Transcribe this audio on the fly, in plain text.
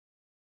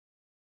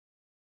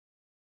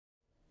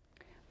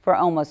For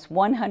almost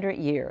 100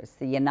 years,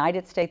 the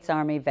United States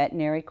Army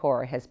Veterinary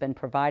Corps has been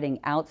providing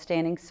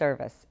outstanding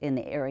service in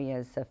the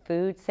areas of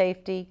food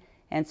safety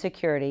and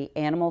security,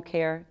 animal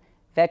care,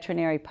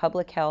 veterinary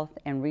public health,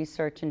 and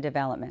research and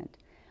development.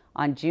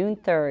 On June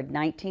 3,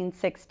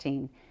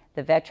 1916,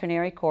 the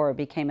Veterinary Corps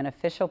became an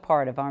official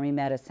part of Army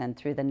medicine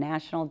through the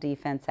National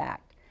Defense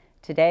Act.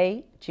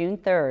 Today, June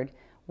 3rd,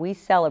 we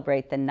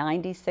celebrate the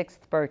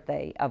 96th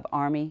birthday of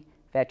Army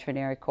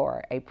Veterinary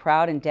Corps, a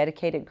proud and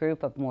dedicated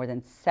group of more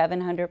than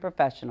 700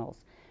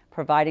 professionals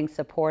providing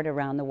support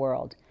around the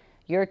world.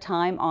 Your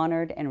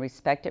time-honored and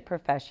respected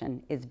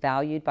profession is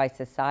valued by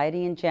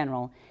society in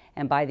general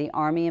and by the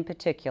Army in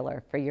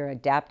particular for your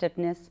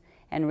adaptiveness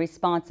and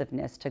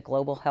responsiveness to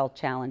global health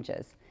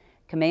challenges.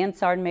 Command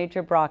Sergeant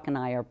Major Brock and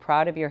I are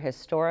proud of your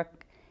historic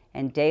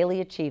and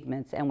daily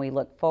achievements, and we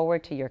look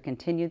forward to your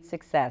continued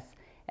success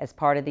as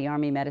part of the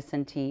Army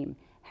Medicine team.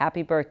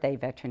 Happy birthday,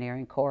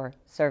 Veterinary Corps.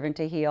 Serving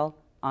to heal,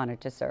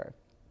 honored to serve.